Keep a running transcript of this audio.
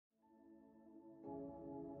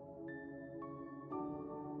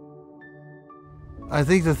I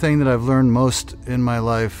think the thing that I've learned most in my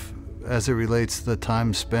life as it relates to the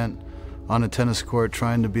time spent on a tennis court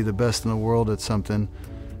trying to be the best in the world at something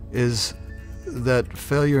is that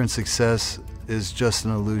failure and success is just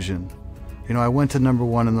an illusion. You know, I went to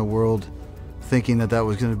 #1 in the world thinking that that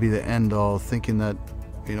was going to be the end all, thinking that,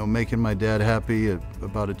 you know, making my dad happy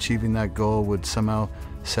about achieving that goal would somehow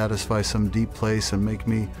satisfy some deep place and make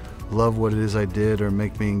me love what it is I did or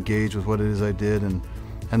make me engage with what it is I did.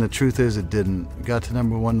 And the truth is it didn't. I got to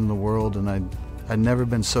 #1 in the world and I'd never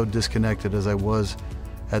been so disconnected as I was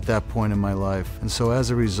at that point in my life. And so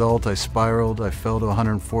as a result, I spiraled. I fell to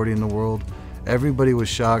 140 in the world. Everybody was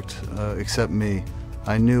shocked except me.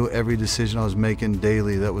 I knew every decision I was making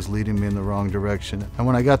daily that was leading me in the wrong direction. And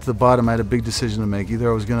when I got to the bottom, I had a big decision to make. Either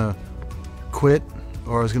I was going to quit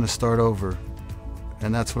or I was going to start over.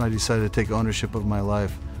 And that's when I decided to take ownership of my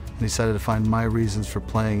life and decided to find my reasons for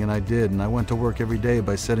playing, and I did. And I went to work every day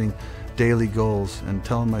by setting daily goals and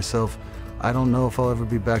telling myself, I don't know if I'll ever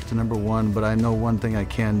be back to #1, but I know one thing I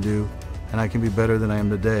can do, and I can be better than I am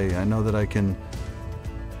today. I know that I can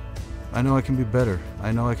be better.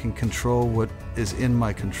 I know I can control what is in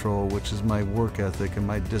my control, which is my work ethic and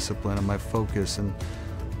my discipline and my focus and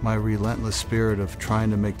my relentless spirit of trying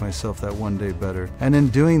to make myself that one day better. And in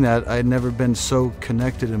doing that, I had never been so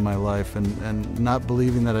connected in my life, and not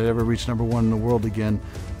believing that I'd ever reach #1 in the world again,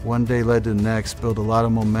 one day led to the next, built a lot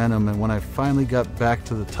of momentum, and when I finally got back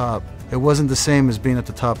to the top, it wasn't the same as being at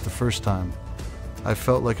the top the first time. I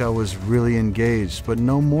felt like I was really engaged, but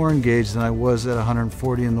no more engaged than I was at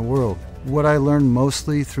 140 in the world. What I learned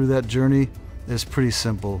mostly through that journey is pretty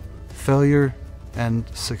simple. Failure and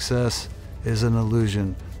success is an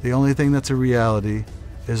illusion. The only thing that's a reality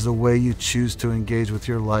is the way you choose to engage with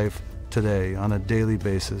your life today on a daily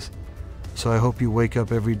basis. So I hope you wake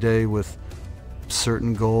up every day with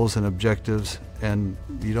certain goals and objectives, and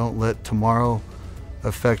you don't let tomorrow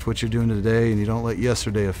affect what you're doing today, and you don't let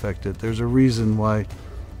yesterday affect it. There's a reason why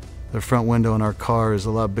the front window in our car is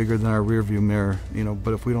a lot bigger than our rear view mirror, you know,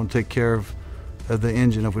 but if we don't take care of the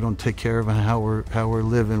engine, if we don't take care of how we're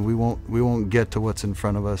living, we won't get to what's in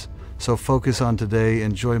front of us. So focus on today,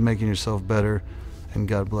 enjoy making yourself better, and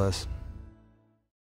God bless.